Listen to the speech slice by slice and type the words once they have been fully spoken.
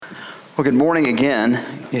Well, good morning again.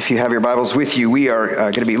 If you have your Bibles with you, we are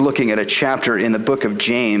going to be looking at a chapter in the book of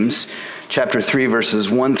James, chapter 3, verses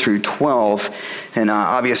 1 through 12. And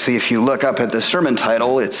obviously, if you look up at the sermon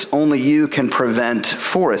title, it's Only You Can Prevent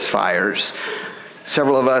Forest Fires.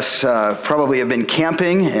 Several of us probably have been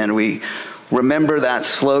camping, and we remember that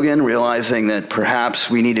slogan, realizing that perhaps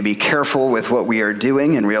we need to be careful with what we are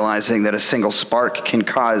doing and realizing that a single spark can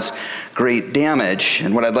cause great damage.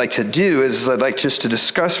 And what I'd like to do is I'd like just to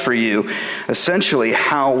discuss for you essentially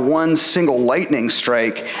how one single lightning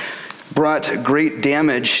strike brought great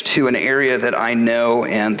damage to an area that I know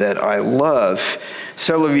and that I love.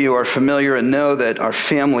 Several of you are familiar and know that our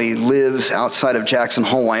family lives outside of Jackson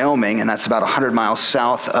Hole, Wyoming, and that's about 100 miles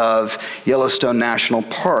south of Yellowstone National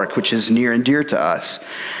Park, which is near and dear to us.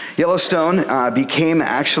 Yellowstone became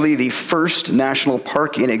actually the first national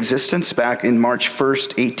park in existence back in March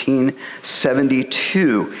 1st,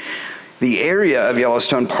 1872. The area of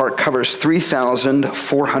Yellowstone Park covers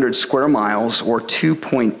 3,400 square miles, or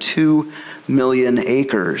 2.2 million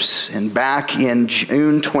acres. And back in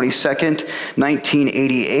June 22nd,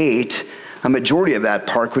 1988, a majority of that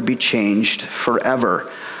park would be changed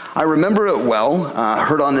forever. I remember it well,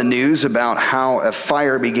 heard on the news about how a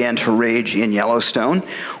fire began to rage in Yellowstone.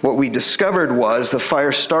 What we discovered was the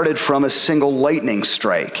fire started from a single lightning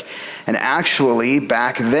strike. And actually,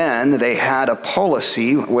 back then, they had a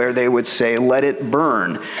policy where they would say, let it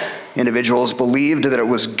burn. Individuals believed that it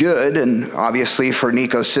was good, and obviously for an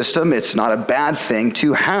ecosystem, it's not a bad thing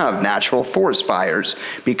to have natural forest fires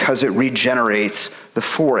because it regenerates the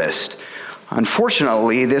forest.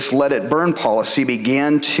 Unfortunately, this let it burn policy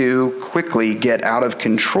began to quickly get out of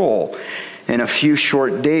control. In a few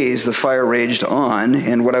short days, the fire raged on,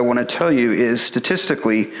 and what I want to tell you is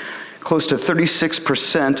statistically, close to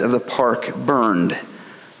 36% of the park burned,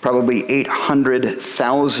 probably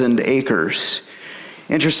 800,000 acres.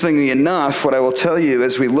 Interestingly enough, what I will tell you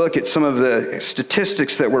as we look at some of the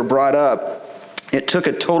statistics that were brought up, it took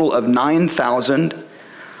a total of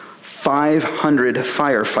 9,500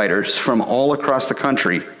 firefighters from all across the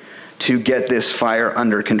country to get this fire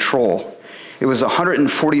under control. It was a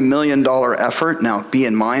 $140 million effort. Now, be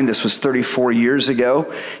in mind, this was 34 years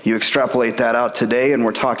ago. You extrapolate that out today, and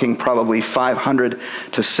we're talking probably $500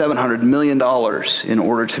 to $700 million in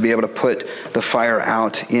order to be able to put the fire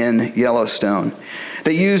out in Yellowstone.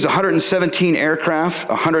 They used 117 aircraft,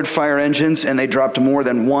 100 fire engines, and they dropped more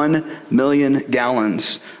than 1 million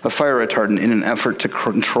gallons of fire retardant in an effort to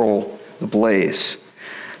control the blaze.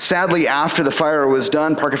 Sadly, after the fire was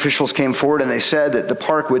done, park officials came forward and they said that the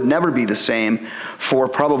park would never be the same for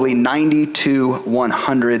probably 90 to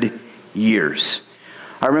 100 years.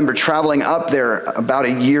 I remember traveling up there about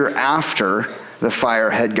a year after the fire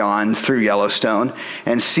had gone through Yellowstone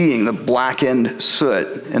and seeing the blackened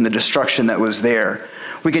soot and the destruction that was there.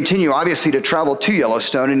 We continue, obviously, to travel to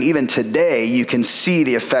Yellowstone, and even today, you can see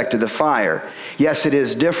the effect of the fire. Yes, it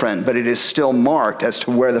is different, but it is still marked as to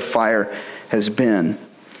where the fire has been.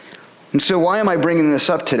 And so why am I bringing this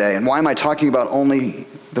up today? And why am I talking about only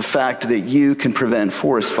the fact that you can prevent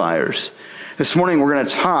forest fires? This morning we're going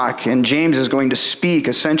to talk, and James is going to speak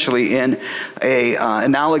essentially in an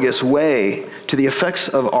analogous way to the effects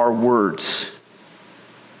of our words.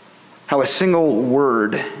 How a single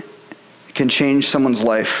word can change someone's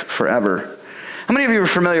life forever. How many of you are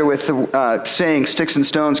familiar with the saying, sticks and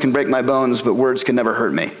stones can break my bones, but words can never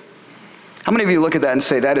hurt me? How many of you look at that and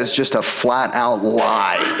say, that is just a flat-out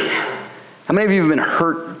lie? How many of you have been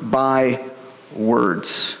hurt by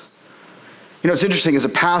words? You know, it's interesting, as a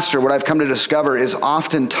pastor, what I've come to discover is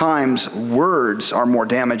oftentimes words are more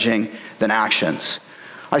damaging than actions.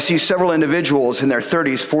 I see several individuals in their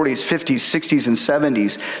 30s, 40s, 50s, 60s, and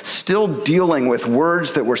 70s still dealing with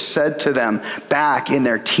words that were said to them back in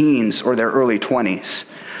their teens or their early 20s.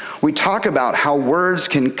 We talk about how words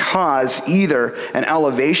can cause either an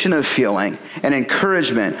elevation of feeling, an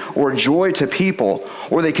encouragement, or joy to people,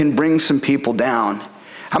 or they can bring some people down.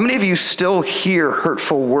 How many of you still hear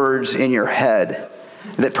hurtful words in your head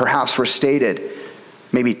that perhaps were stated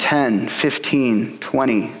maybe 10, 15,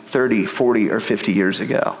 20, 30, 40, or 50 years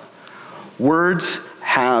ago? Words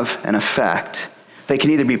have an effect. They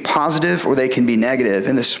can either be positive or they can be negative.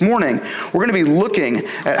 And this morning, we're going to be looking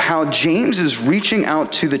at how James is reaching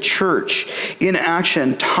out to the church in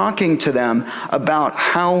action, talking to them about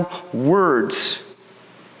how words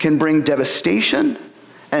can bring devastation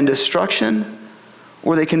and destruction,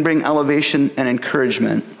 or they can bring elevation and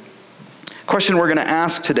encouragement. The question we're going to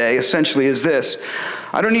ask today essentially is this: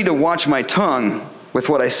 I don't need to watch my tongue with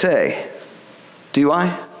what I say, do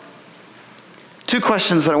I? Two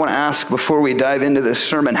questions that I want to ask before we dive into this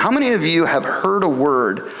sermon. How many of you have heard a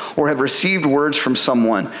word or have received words from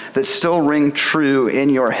someone that still ring true in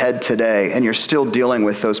your head today, and you're still dealing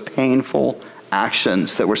with those painful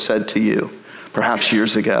actions that were said to you, perhaps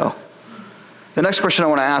years ago? The next question I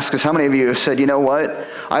want to ask is, how many of you have said, you know what?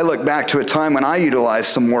 I look back to a time when I utilized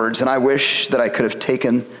some words and I wish that I could have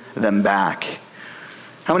taken them back.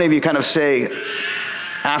 How many of you kind of say,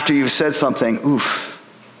 after you've said something, oof,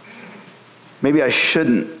 maybe I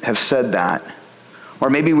shouldn't have said that.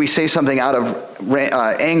 Or maybe we say something out of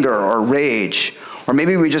anger or rage. Or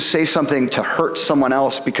maybe we just say something to hurt someone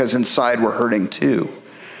else because inside we're hurting too.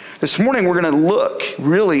 This morning we're going to look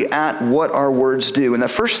really at what our words do. And the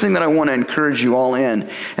first thing that I want to encourage you all in,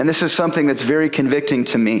 and this is something that's very convicting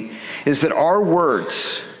to me, is that our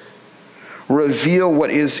words reveal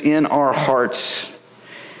what is in our hearts.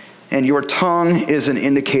 And your tongue is an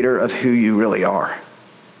indicator of who you really are.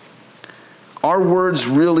 Our words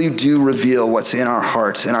really do reveal what's in our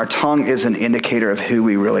hearts, and our tongue is an indicator of who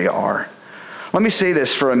we really are. Let me say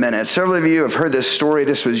this for a minute. Several of you have heard this story.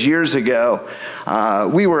 This was years ago.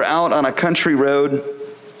 We were out on a country road.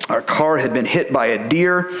 Our car had been hit by a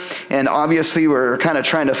deer, and obviously we were kind of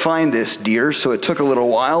trying to find this deer, so it took a little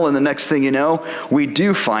while, and the next thing you know, we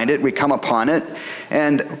do find it, we come upon it,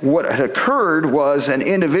 and what had occurred was an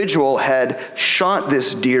individual had shot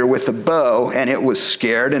this deer with a bow, and it was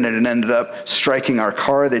scared, and it ended up striking our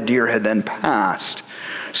car. The deer had then passed.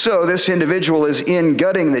 So this individual is in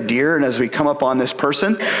gutting the deer, and as we come upon this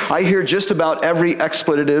person, I hear just about every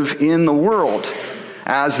expletive in the world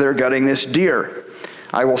as they're gutting this deer.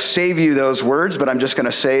 I will save you those words, but I'm just going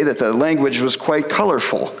to say that the language was quite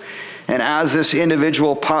colorful. And as this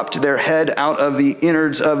individual popped their head out of the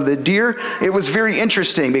innards of the deer, it was very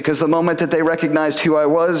interesting because the moment that they recognized who I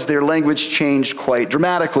was, their language changed quite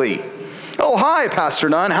dramatically. Oh, hi, Pastor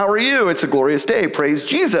Nunn. How are you? It's a glorious day. Praise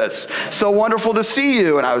Jesus. So wonderful to see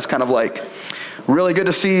you. And I was kind of like, really good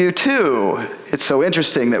to see you too. It's so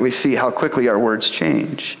interesting that we see how quickly our words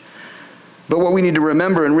change. But what we need to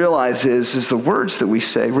remember and realize is the words that we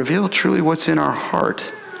say reveal truly what's in our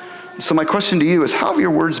heart. So my question to you is, how have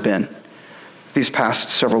your words been these past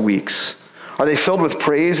several weeks? Are they filled with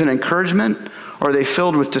praise and encouragement, or are they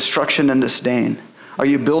filled with destruction and disdain? Are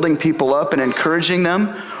you building people up and encouraging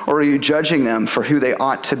them, or are you judging them for who they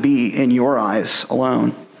ought to be in your eyes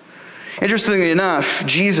alone? Interestingly enough,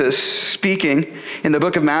 Jesus, speaking in the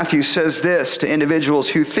book of Matthew, says this to individuals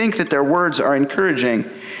who think that their words are encouraging.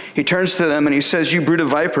 He turns to them and he says, "You brood of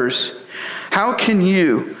vipers, how can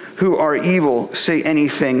you who are evil say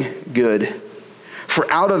anything good?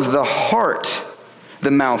 For out of the heart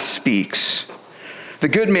the mouth speaks. The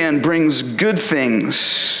good man brings good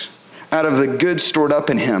things out of the good stored up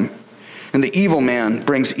in him, and the evil man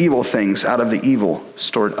brings evil things out of the evil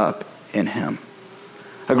stored up in him."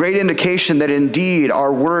 A great indication that indeed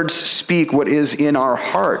our words speak what is in our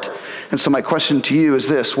heart. And so my question to you is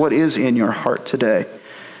this: what is in your heart today?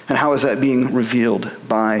 And how is that being revealed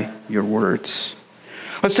by your words?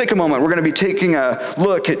 Let's take a moment. We're going to be taking a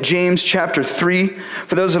look at James chapter 3.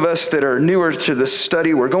 For those of us that are newer to this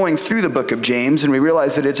study, we're going through the book of James, and we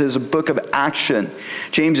realize that it is a book of action.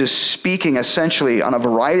 James is speaking essentially on a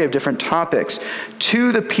variety of different topics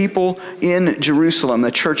to the people in Jerusalem,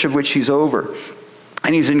 the church of which he's over.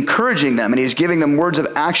 And he's encouraging them, and he's giving them words of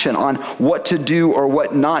action on what to do or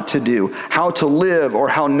what not to do, how to live or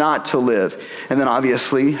how not to live, and then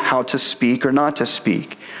obviously how to speak or not to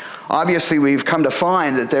speak. Obviously, we've come to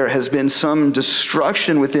find that there has been some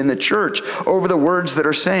destruction within the church over the words that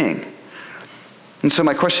are saying. And so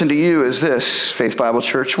my question to you is this, Faith Bible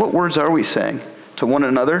Church: what words are we saying to one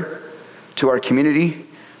another, to our community,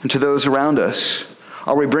 and to those around us?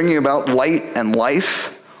 Are we bringing about light and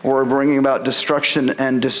life, or bringing about destruction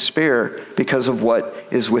and despair because of what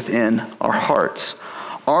is within our hearts?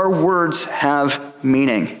 Our words have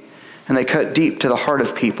meaning, and they cut deep to the heart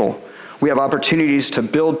of people. We have opportunities to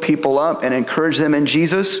build people up and encourage them in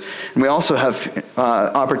Jesus, and we also have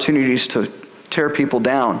opportunities to tear people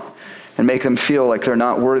down and make them feel like they're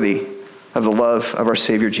not worthy of the love of our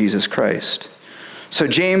Savior Jesus Christ. So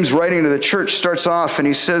James, writing to the church, starts off and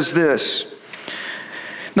he says this: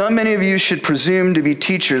 "Not many of you should presume to be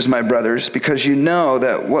teachers, my brothers, because you know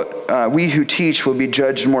that we who teach will be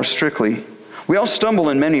judged more strictly. We all stumble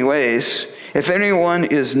in many ways. If anyone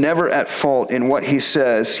is never at fault in what he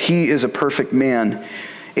says, he is a perfect man,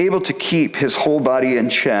 able to keep his whole body in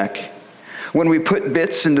check. When we put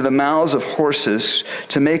bits into the mouths of horses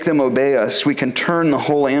to make them obey us, we can turn the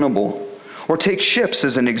whole animal. Or take ships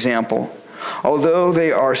as an example. Although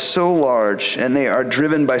they are so large and they are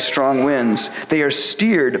driven by strong winds, they are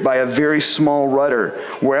steered by a very small rudder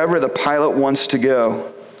wherever the pilot wants to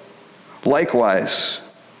go. Likewise,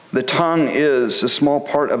 the tongue is a small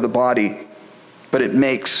part of the body, but it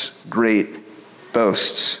makes great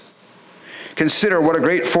boasts. Consider what a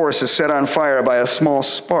great force is set on fire by a small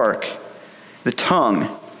spark. The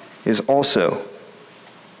tongue is also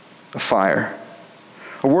a fire,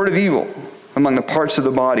 a word of evil among the parts of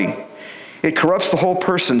the body. It corrupts the whole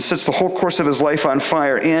person, sets the whole course of his life on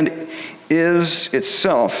fire, and is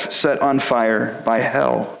itself set on fire by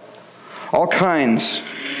hell. All kinds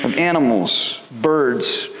of animals,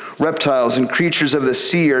 birds, reptiles, and creatures of the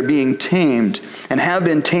sea are being tamed and have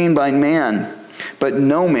been tamed by man, but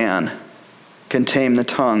no man can tame the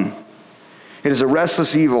tongue. It is a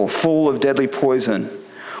restless evil, full of deadly poison.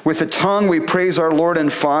 With the tongue we praise our Lord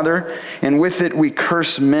and Father, and with it we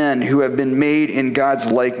curse men who have been made in God's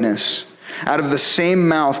likeness. Out of the same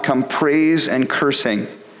mouth come praise and cursing.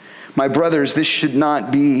 My brothers, this should not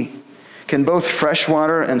be. Can both fresh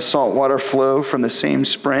water and salt water flow from the same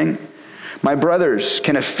spring? My brothers,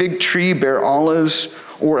 can a fig tree bear olives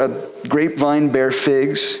or a grapevine bear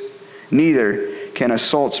figs? Neither can a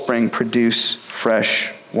salt spring produce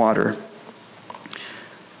fresh water.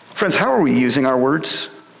 Friends, how are we using our words?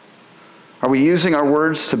 Are we using our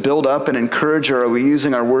words to build up and encourage, or are we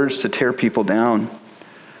using our words to tear people down?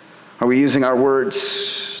 Are we using our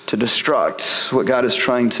words to destruct what God is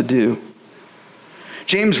trying to do?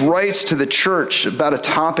 James writes to the church about a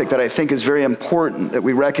topic that I think is very important that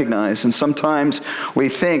we recognize, and sometimes we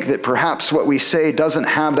think that perhaps what we say doesn't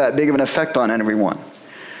have that big of an effect on everyone.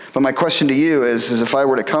 But my question to you is if I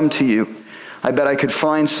were to come to you, I bet I could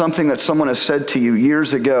find something that someone has said to you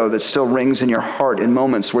years ago that still rings in your heart in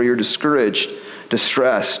moments where you're discouraged,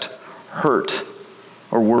 distressed, hurt,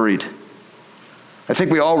 or worried. I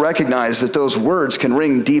think we all recognize that those words can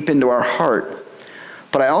ring deep into our heart.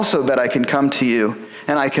 But I also bet I can come to you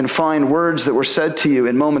and I can find words that were said to you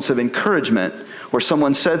in moments of encouragement, where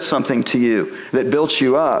someone said something to you that built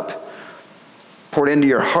you up, poured into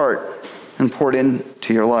your heart, and poured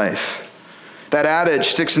into your life. That adage,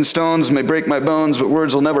 sticks and stones may break my bones, but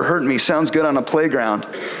words will never hurt me, sounds good on a playground.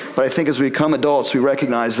 But I think as we become adults, we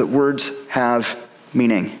recognize that words have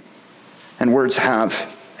meaning, and words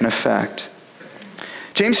have an effect.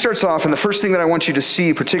 James starts off, and the first thing that I want you to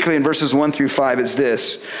see, particularly in verses 1 through 5, is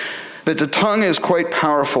this: that the tongue is quite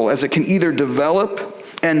powerful, as it can either develop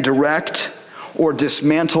and direct or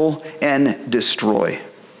dismantle and destroy.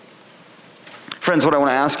 Friends, what I want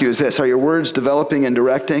to ask you is this: are your words developing and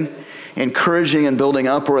directing, encouraging and building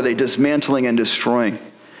up, or are they dismantling and destroying?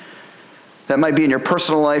 That might be in your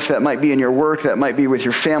personal life, that might be in your work, that might be with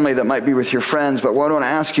your family, that might be with your friends. But what I want to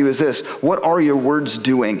ask you is this: what are your words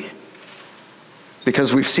doing?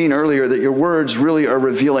 Because we've seen earlier that your words really are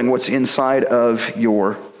revealing what's inside of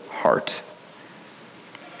your heart.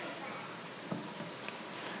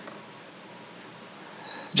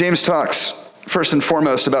 James talks first and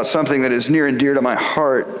foremost about something that is near and dear to my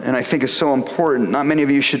heart, and I think is so important. Not many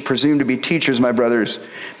of you should presume to be teachers, my brothers,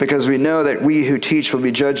 because we know that we who teach will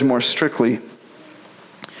be judged more strictly.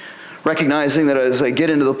 Recognizing that as I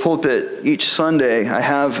get into the pulpit each Sunday, I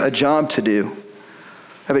have a job to do.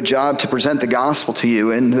 I have a job to present the gospel to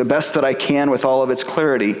you in the best that I can with all of its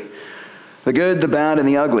clarity. The good, the bad, and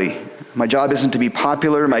the ugly. My job isn't to be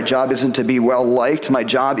popular. My job isn't to be well-liked. My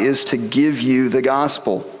job is to give you the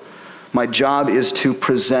gospel. My job is to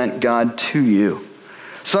present God to you.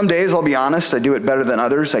 Some days, I'll be honest, I do it better than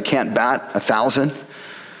others. I can't bat 1,000.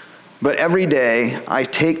 But every day, I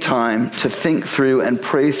take time to think through and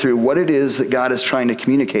pray through what it is that God is trying to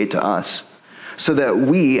communicate to us, so that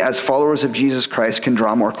we, as followers of Jesus Christ, can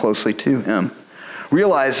draw more closely to him,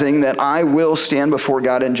 realizing that I will stand before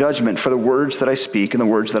God in judgment for the words that I speak and the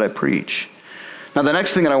words that I preach. Now, the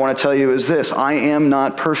next thing that I want to tell you is this: I am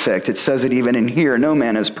not perfect. It says it even in here. No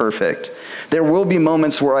man is perfect. There will be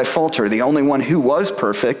moments where I falter. The only one who was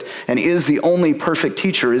perfect and is the only perfect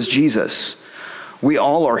teacher is Jesus. We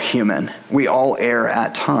all are human. We all err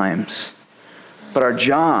at times. But our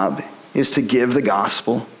job is to give the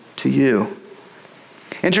gospel to you.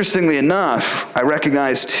 Interestingly enough, I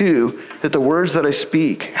recognize too that the words that I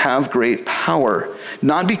speak have great power.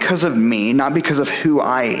 Not because of me, not because of who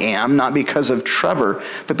I am, not because of Trevor,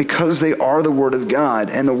 but because they are the Word of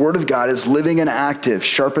God. And the Word of God is living and active,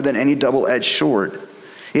 sharper than any double-edged sword.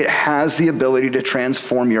 It has the ability to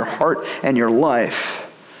transform your heart and your life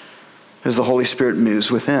as the Holy Spirit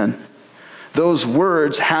moves within. Those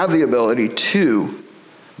words have the ability to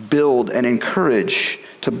build and encourage,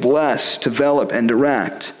 to bless, develop, and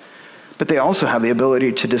direct. But they also have the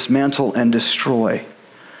ability to dismantle and destroy.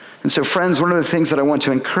 And so, friends, one of the things that I want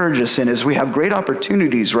to encourage us in is we have great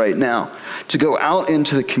opportunities right now to go out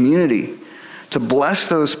into the community, to bless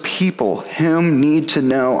those people whom need to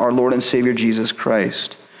know our Lord and Savior Jesus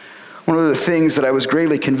Christ. One of the things that I was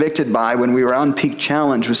greatly convicted by when we were on Peak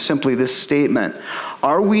Challenge was simply this statement: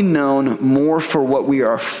 are we known more for what we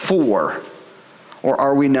are for, or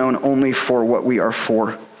are we known only for what we are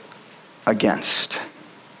for against?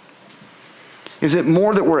 Is it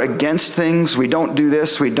more that we're against things? We don't do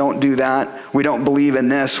this, we don't do that, we don't believe in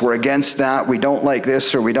this, we're against that, we don't like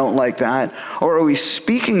this or we don't like that? Or are we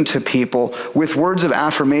speaking to people with words of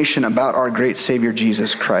affirmation about our great Savior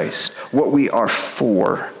Jesus Christ, what we are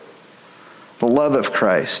for? The love of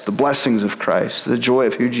Christ, the blessings of Christ, the joy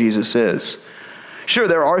of who Jesus is. Sure,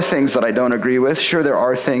 there are things that I don't agree with. Sure, there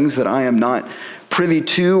are things that I am not privy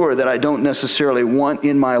to or that I don't necessarily want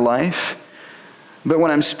in my life. But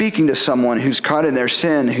when I'm speaking to someone who's caught in their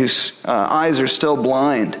sin, whose eyes are still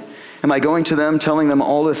blind, am I going to them telling them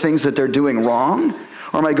all the things that they're doing wrong?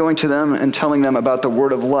 Or am I going to them and telling them about the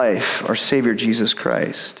word of life, our Savior Jesus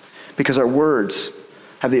Christ? Because our words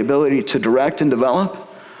have the ability to direct and develop,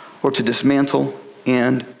 or to dismantle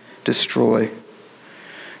and destroy.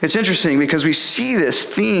 It's interesting because we see this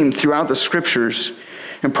theme throughout the scriptures.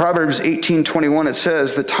 In Proverbs 18:21, it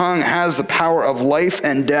says, "The tongue has the power of life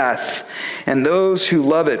and death, and those who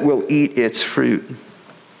love it will eat its fruit."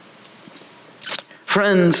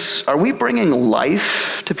 Friends, are we bringing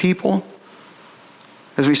life to people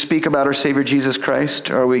as we speak about our Savior Jesus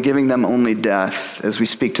Christ, or are we giving them only death as we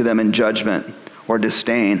speak to them in judgment or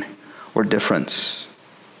disdain or difference?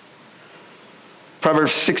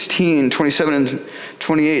 Proverbs 16:27 and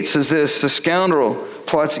 28 says this: "The scoundrel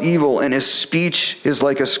plots evil, and his speech is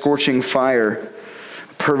like a scorching fire.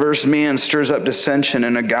 A perverse man stirs up dissension,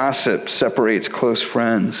 and a gossip separates close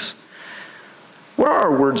friends." What are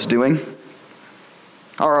our words doing?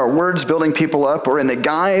 Are our words building people up, or in the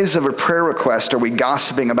guise of a prayer request, are we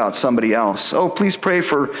gossiping about somebody else? Oh, please pray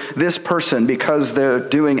for this person because they're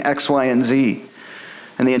doing X, Y, and Z.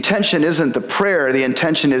 And the intention isn't the prayer, the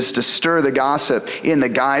intention is to stir the gossip in the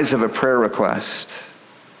guise of a prayer request.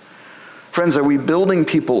 Friends, are we building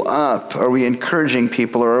people up? Are we encouraging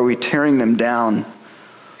people, or are we tearing them down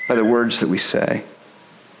by the words that we say?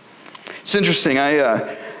 It's interesting. I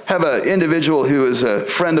have an individual who is a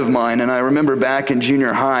friend of mine, and I remember back in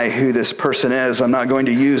junior high who this person is. I'm not going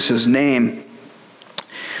to use his name.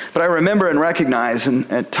 But I remember and recognize,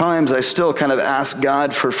 and at times I still kind of ask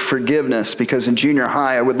God for forgiveness, because in junior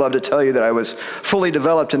high I would love to tell you that I was fully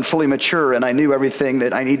developed and fully mature and I knew everything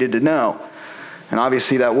that I needed to know. And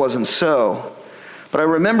obviously that wasn't so. But I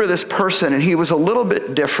remember this person, and he was a little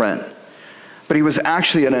bit different, but he was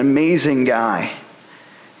actually an amazing guy.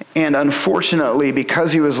 And unfortunately,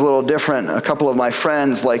 because he was a little different, a couple of my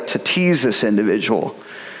friends liked to tease this individual.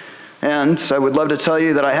 And I would love to tell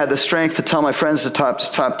you that I had the strength to tell my friends to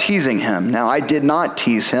stop teasing him. Now, I did not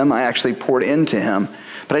tease him. I actually poured into him.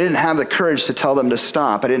 But I didn't have the courage to tell them to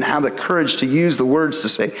stop. I didn't have the courage to use the words to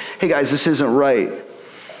say, "Hey guys, this isn't right."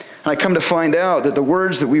 And I come to find out that the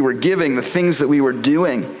words that we were giving, the things that we were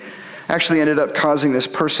doing, actually ended up causing this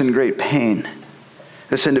person great pain.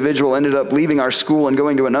 This individual ended up leaving our school and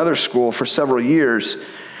going to another school for several years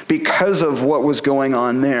because of what was going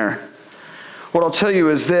on there. What I'll tell you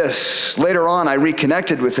is this: later on, I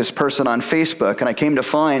reconnected with this person on Facebook, and I came to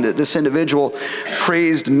find that this individual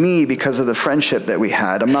praised me because of the friendship that we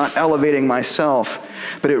had. I'm not elevating myself,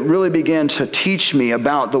 but it really began to teach me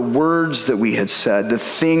about the words that we had said, the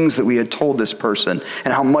things that we had told this person,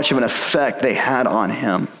 and how much of an effect they had on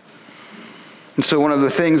him. And so one of the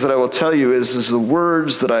things that I will tell you is the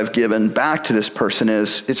words that I've given back to this person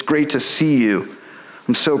is, "It's great to see you.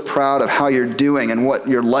 I'm so proud of how you're doing and what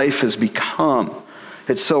your life has become.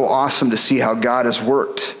 It's so awesome to see how God has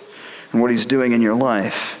worked and what he's doing in your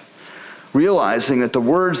life." Realizing that the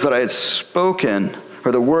words that I had spoken,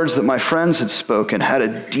 or the words that my friends had spoken, had a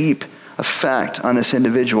deep effect on this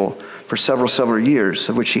individual for several years,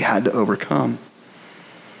 of which he had to overcome.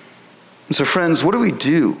 And so friends, what do we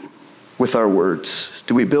do with our words?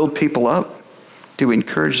 Do we build people up? Do we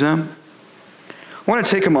encourage them? I want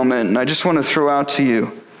to take a moment, and I just want to throw out to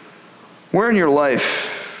you, where in your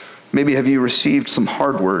life maybe have you received some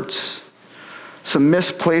hard words, some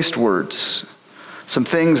misplaced words, some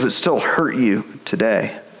things that still hurt you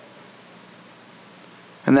today?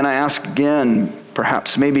 And then I ask again,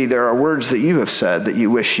 perhaps maybe there are words that you have said that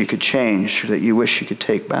you wish you could change, that you wish you could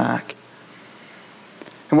take back.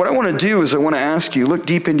 And what I want to do is I want to ask you, look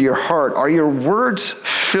deep into your heart. Are your words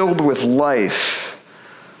filled with life?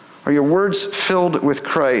 Are your words filled with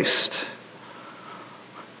Christ?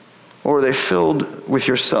 Or are they filled with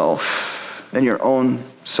yourself and your own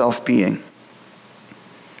self-being.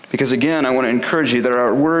 Because again, I want to encourage you that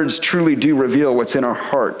our words truly do reveal what's in our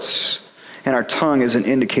hearts, and our tongue is an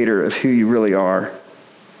indicator of who you really are.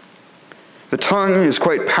 The tongue is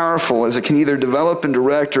quite powerful, as it can either develop and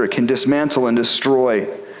direct, or it can dismantle and destroy.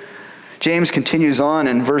 James continues on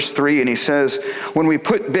in verse 3, and he says, when we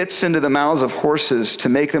put bits into the mouths of horses to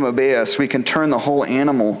make them obey us, we can turn the whole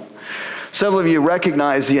animal. Several of you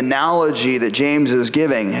recognize the analogy that James is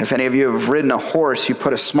giving. If any of you have ridden a horse, you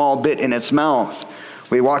put a small bit in its mouth.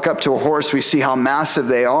 We walk up to a horse, we see how massive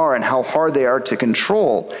they are and how hard they are to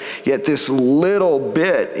control. Yet this little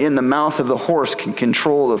bit in the mouth of the horse can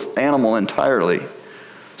control the animal entirely.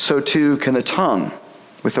 So too can the tongue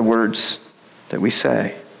with the words that we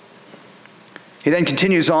say. He then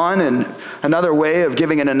continues on in another way of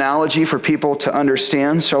giving an analogy for people to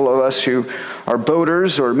understand. Several of us who are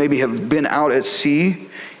boaters or maybe have been out at sea,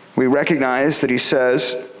 we recognize that he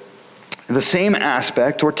says the same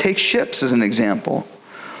aspect, or take ships as an example.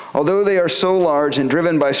 Although they are so large and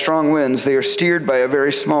driven by strong winds, they are steered by a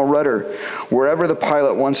very small rudder, wherever the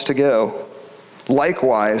pilot wants to go.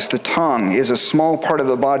 Likewise, the tongue is a small part of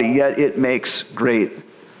the body, yet it makes great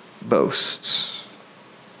boasts.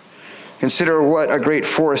 Consider what a great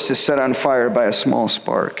forest is set on fire by a small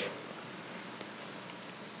spark.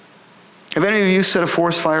 Have any of you set a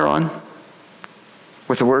forest fire on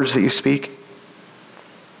with the words that you speak?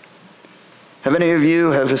 Have any of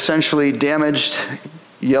you have essentially damaged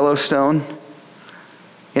Yellowstone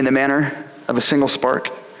in the manner of a single spark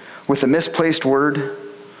with a misplaced word,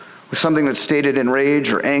 with something that's stated in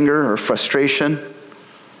rage or anger or frustration?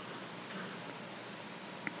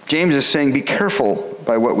 James is saying, be careful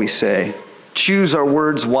by what we say. Choose our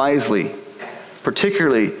words wisely,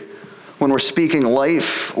 particularly when we're speaking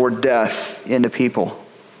life or death into people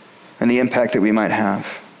and the impact that we might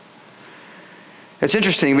have. It's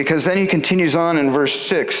interesting because then he continues on in verse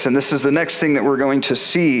 6, and this is the next thing that we're going to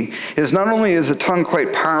see, is not only is the tongue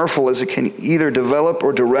quite powerful as it can either develop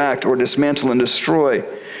or direct or dismantle and destroy,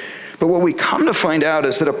 but what we come to find out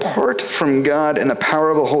is that apart from God and the power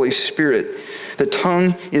of the Holy Spirit, the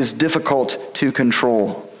tongue is difficult to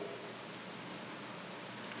control.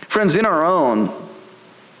 Friends, in our own,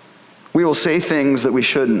 we will say things that we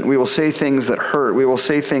shouldn't. We will say things that hurt. We will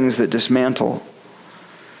say things that dismantle.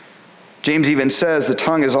 James even says the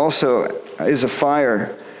tongue is a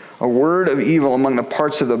fire, a word of evil among the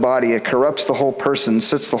parts of the body. It corrupts the whole person,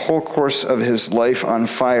 sets the whole course of his life on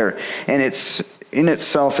fire, and it's in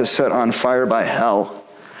itself is set on fire by hell.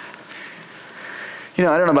 You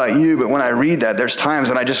know, I don't know about you, but when I read that, there's times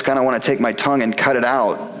when I just kind of want to take my tongue and cut it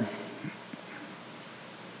out.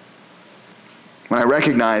 When I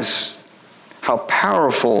recognize how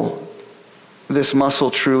powerful this muscle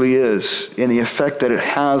truly is in the effect that it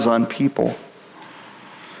has on people.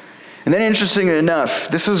 And then interestingly enough,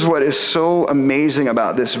 this is what is so amazing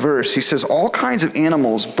about this verse. He says all kinds of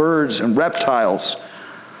animals, birds and reptiles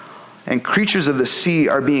and creatures of the sea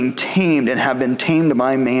are being tamed and have been tamed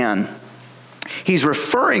by man. He's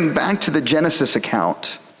referring back to the Genesis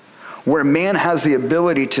account where man has the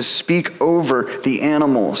ability to speak over the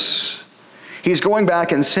animals. He's going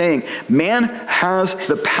back and saying, man has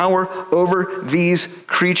the power over these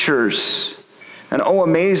creatures. And oh,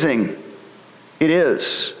 amazing it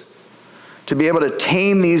is to be able to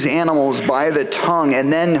tame these animals by the tongue.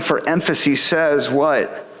 And then for emphasis says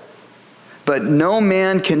what? But no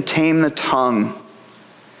man can tame the tongue.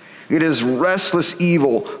 It is restless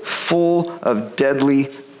evil, full of deadly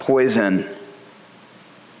poison.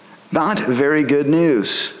 Not very good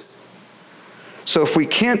news. So if we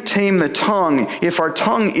can't tame the tongue, if our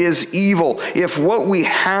tongue is evil, if what we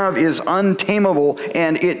have is untamable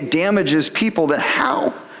and it damages people, then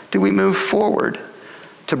how do we move forward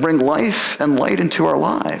to bring life and light into our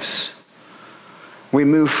lives? We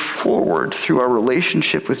move forward through our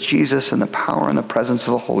relationship with Jesus and the power and the presence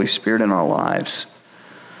of the Holy Spirit in our lives,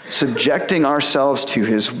 subjecting ourselves to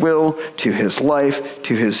his will, to his life,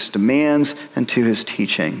 to his demands, and to his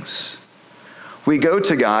teachings. We go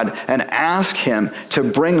to God and ask him to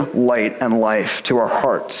bring light and life to our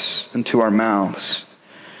hearts and to our mouths.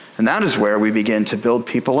 And that is where we begin to build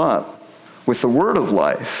people up with the word of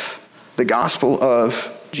life, the gospel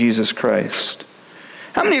of Jesus Christ.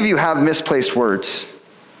 How many of you have misplaced words?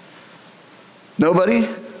 Nobody?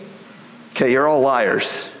 Okay, you're all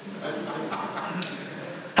liars.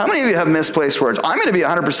 How many of you have misplaced words? I'm going to be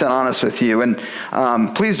 100% honest with you, and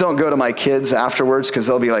please don't go to my kids afterwards because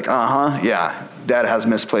they'll be like, yeah, Dad has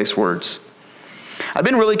misplaced words. I've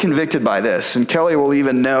been really convicted by this, and Kelly will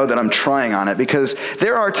even know that I'm trying on it, because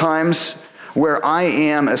there are times where I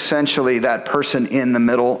am essentially that person in the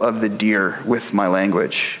middle of the deer with my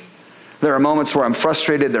language. There are moments where I'm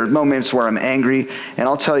frustrated, there are moments where I'm angry, and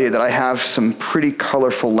I'll tell you that I have some pretty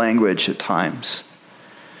colorful language at times.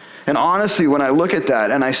 And honestly, when I look at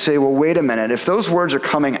that and I say, well, wait a minute, if those words are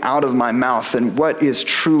coming out of my mouth, then what is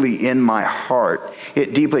truly in my heart?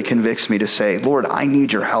 It deeply convicts me to say, Lord, I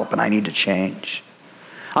need your help and I need to change.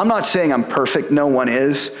 I'm not saying I'm perfect, no one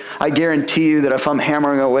is. I guarantee you that if I'm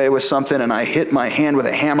hammering away with something and I hit my hand with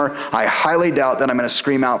a hammer, I highly doubt that I'm going to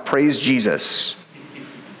scream out, praise Jesus.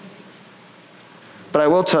 But I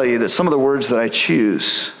will tell you that some of the words that I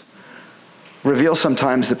choose reveal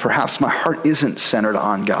sometimes that perhaps my heart isn't centered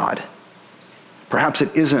on God. Perhaps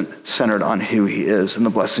it isn't centered on who he is and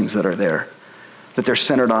the blessings that are there. That they're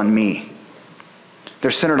centered on me.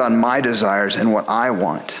 They're centered on my desires and what I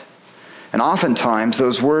want. And oftentimes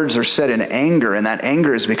those words are said in anger, and that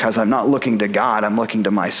anger is because I'm not looking to God, I'm looking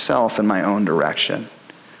to myself and my own direction.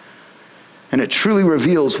 And it truly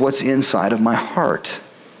reveals what's inside of my heart.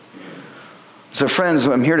 So friends,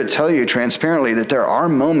 I'm here to tell you transparently that there are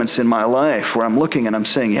moments in my life where I'm looking and I'm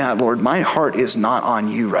saying, yeah, Lord, my heart is not on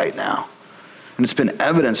you right now. And it's been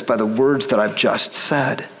evidenced by the words that I've just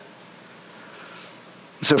said.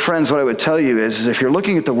 So friends, what I would tell you is if you're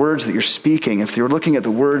looking at the words that you're speaking, if you're looking at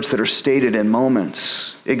the words that are stated in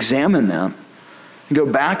moments, examine them. And go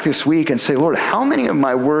back this week and say, Lord, how many of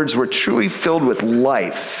my words were truly filled with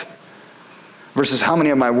life versus how many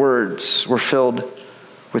of my words were filled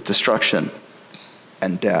with destruction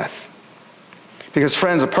and death? Because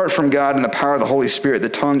friends, apart from God and the power of the Holy Spirit, the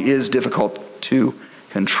tongue is difficult to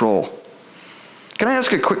control. Can I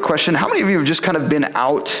ask a quick question? How many of you have just kind of been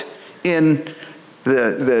out in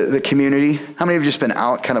the community? How many of you have just been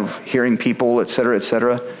out kind of hearing people, et cetera, et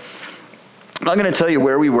cetera? I'm not going to tell you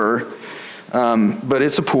where we were, but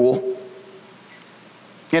it's a pool,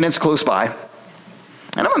 and it's close by.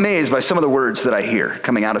 And I'm amazed by some of the words that I hear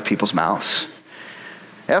coming out of people's mouths.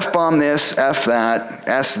 F-bomb this, F that,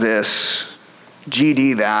 S this,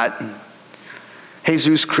 GD that,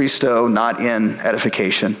 Jesus Christo not in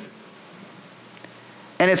edification.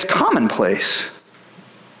 And it's commonplace.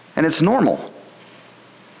 And it's normal.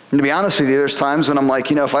 And to be honest with you, there's times when I'm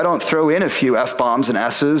like, if I don't throw in a few F-bombs and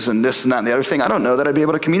S's and this and that and the other thing, I don't know that I'd be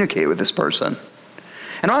able to communicate with this person.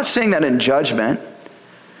 And I'm not saying that in judgment,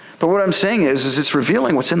 but what I'm saying is it's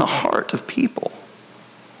revealing what's in the heart of people.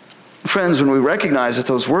 Friends, when we recognize that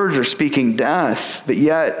those words are speaking death, but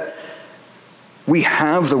yet we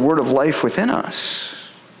have the word of life within us,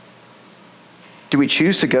 do we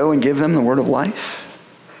choose to go and give them the word of life?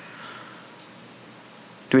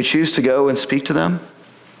 Do we choose to go and speak to them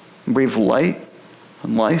and breathe light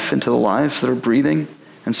and life into the lives that are breathing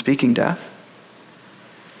and speaking death?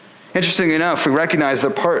 Interestingly enough, we recognize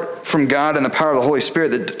that apart from God and the power of the Holy Spirit,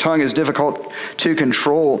 the tongue is difficult to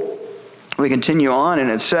control. We continue on, and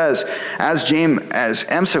it says, as James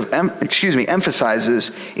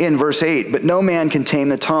emphasizes in verse 8, but no man can tame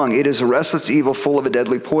the tongue. It is a restless evil full of a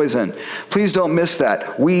deadly poison. Please don't miss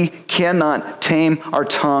that. We cannot tame our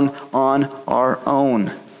tongue on our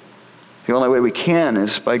own. The only way we can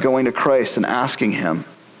is by going to Christ and asking him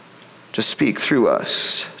to speak through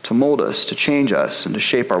us, to mold us, to change us, and to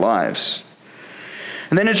shape our lives.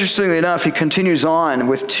 And then interestingly enough, he continues on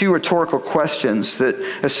with two rhetorical questions that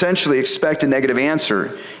essentially expect a negative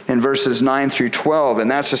answer in verses 9 through 12.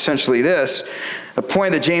 And that's essentially this, the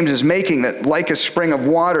point that James is making, that like a spring of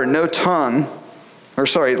water, the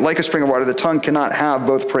tongue cannot have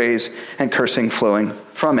both praise and cursing flowing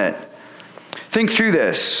from it. Think through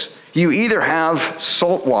this. You either have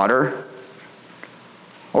salt water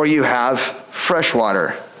or you have fresh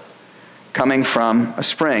water coming from a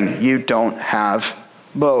spring. You don't have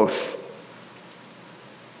both.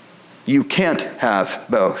 You can't have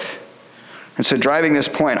both. And so driving this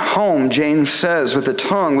point home, James says, with the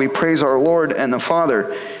tongue we praise our Lord and the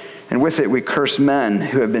Father, and with it we curse men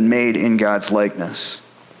who have been made in God's likeness.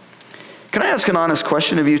 Can I ask an honest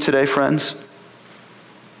question of you today, friends?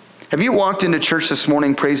 Have you walked into church this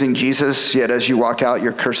morning praising Jesus, yet as you walk out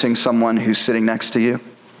you're cursing someone who's sitting next to you?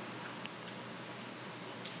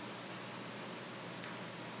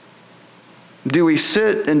 Do we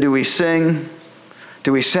sit and do we sing?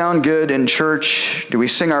 Do we sound good in church? Do we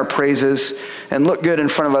sing our praises and look good in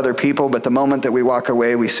front of other people, but the moment that we walk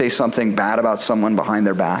away, we say something bad about someone behind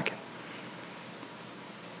their back?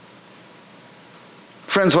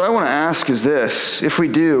 Friends, what I want to ask is this. If we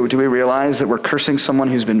do we realize that we're cursing someone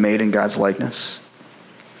who's been made in God's likeness?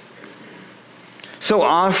 So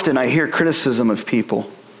often I hear criticism of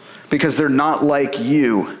people because they're not like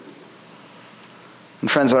you. And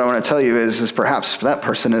friends, what I want to tell you is perhaps that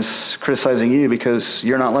person is criticizing you because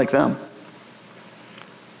you're not like them.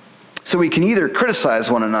 So we can either criticize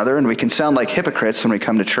one another and we can sound like hypocrites when we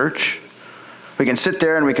come to church, We can sit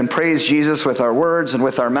there and we can praise Jesus with our words and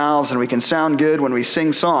with our mouths, and we can sound good when we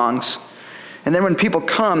sing songs. And then when people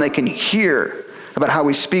come, they can hear about how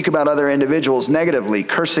we speak about other individuals negatively,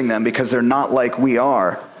 cursing them because they're not like we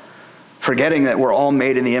are, forgetting that we're all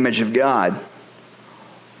made in the image of God.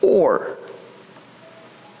 Or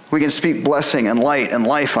we can speak blessing and light and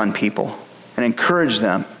life on people and encourage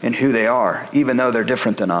them in who they are, even though they're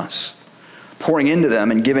different than us, pouring into them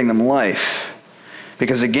and giving them life.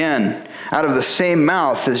 Because again, out of the same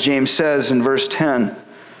mouth, as James says in verse 10,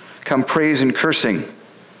 come praise and cursing.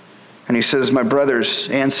 And he says, my brothers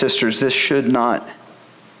and sisters, this should not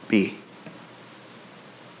be.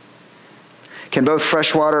 Can both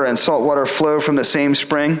fresh water and salt water flow from the same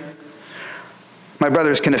spring? My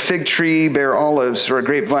brothers, can a fig tree bear olives or a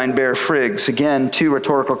grapevine bear figs? Again, two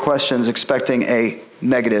rhetorical questions expecting a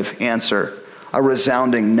negative answer, a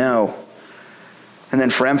resounding no. And then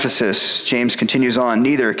for emphasis, James continues on,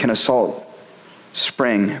 neither can a salt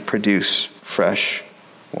spring produce fresh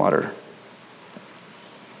water.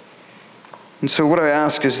 And so what I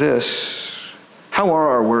ask is this: how are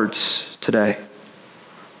our words today?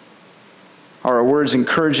 Are our words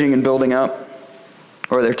encouraging and building up,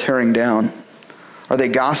 or are they tearing down? Are they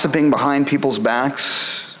gossiping behind people's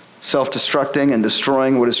backs, self-destructing and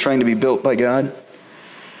destroying what is trying to be built by God?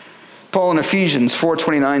 Paul in Ephesians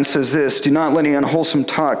 4:29 says this, do not let any unwholesome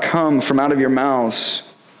talk come from out of your mouths,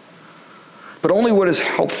 but only what is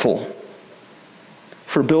helpful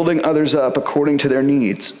for building others up according to their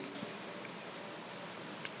needs,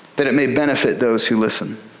 that it may benefit those who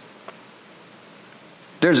listen.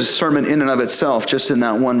 There's a sermon in and of itself just in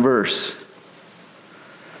that one verse.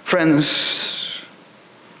 Friends,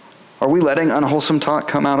 are we letting unwholesome talk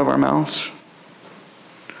come out of our mouths?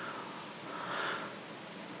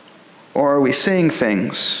 Or are we saying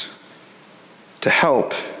things to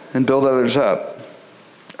help and build others up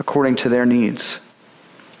according to their needs?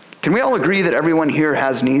 Can we all agree that everyone here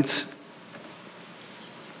has needs?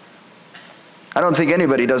 I don't think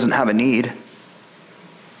anybody doesn't have a need.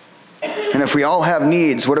 And if we all have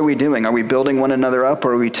needs, what are we doing? Are we building one another up,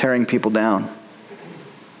 or are we tearing people down?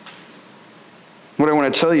 What I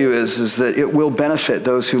want to tell you is that it will benefit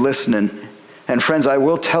those who listen. And friends, I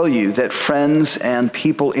will tell you that friends and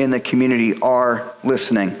people in the community are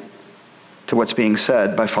listening to what's being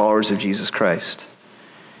said by followers of Jesus Christ.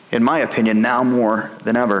 In my opinion, now more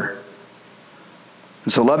than ever.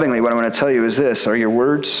 And so lovingly, what I want to tell you is this: are your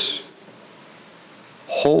words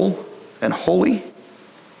whole and holy,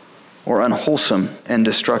 or unwholesome and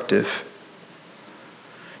destructive?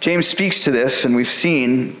 James speaks to this, and we've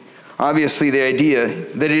seen, obviously, the idea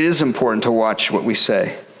that it is important to watch what we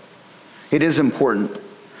say. It is important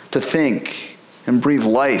to think and breathe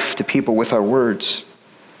life to people with our words.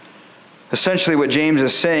 Essentially, what James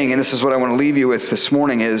is saying, and this is what I want to leave you with this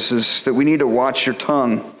morning, is that we need to watch your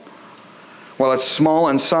tongue. While it's small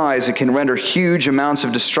in size, it can render huge amounts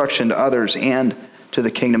of destruction to others and to the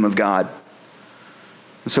kingdom of God.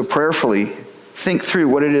 And so prayerfully, think through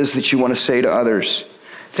what it is that you want to say to others.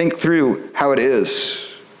 Think through how it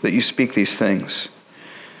is that you speak these things.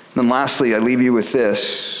 And then lastly, I leave you with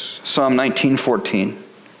this, Psalm 19:14.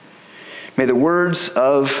 May the words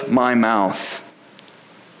of my mouth,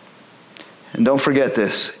 and don't forget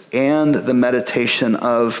this, and the meditation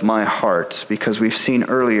of my heart, because we've seen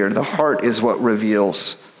earlier, the heart is what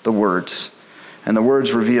reveals the words, and the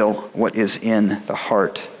words reveal what is in the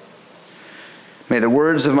heart. May the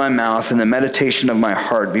words of my mouth and the meditation of my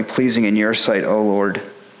heart be pleasing in your sight, O Lord,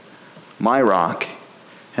 my rock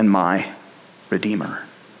and my Redeemer.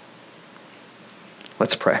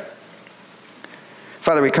 Let's pray.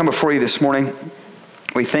 Father, we come before you this morning.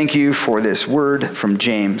 We thank you for this word from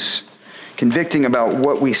James, convicting about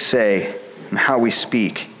what we say and how we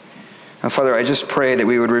speak. Now, Father, I just pray that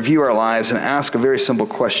we would review our lives and ask a very simple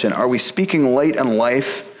question. Are we speaking light and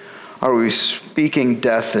life? Or are we speaking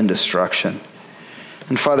death and destruction?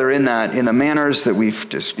 And Father, in the manners that we've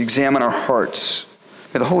just examined our hearts,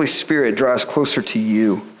 may the Holy Spirit draw us closer to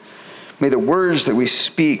you. May the words that we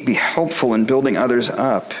speak be helpful in building others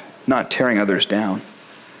up, not tearing others down.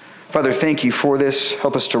 Father, thank you for this.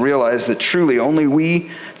 Help us to realize that truly only we,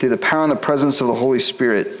 through the power and the presence of the Holy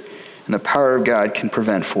Spirit and the power of God, can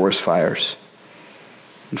prevent forest fires.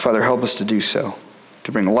 And Father, help us to do so,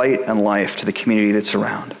 to bring light and life to the community that's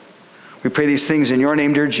around. We pray these things in your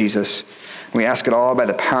name, dear Jesus. We ask it all by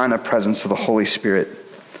the power and the presence of the Holy Spirit.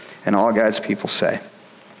 And all God's people say,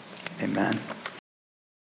 amen.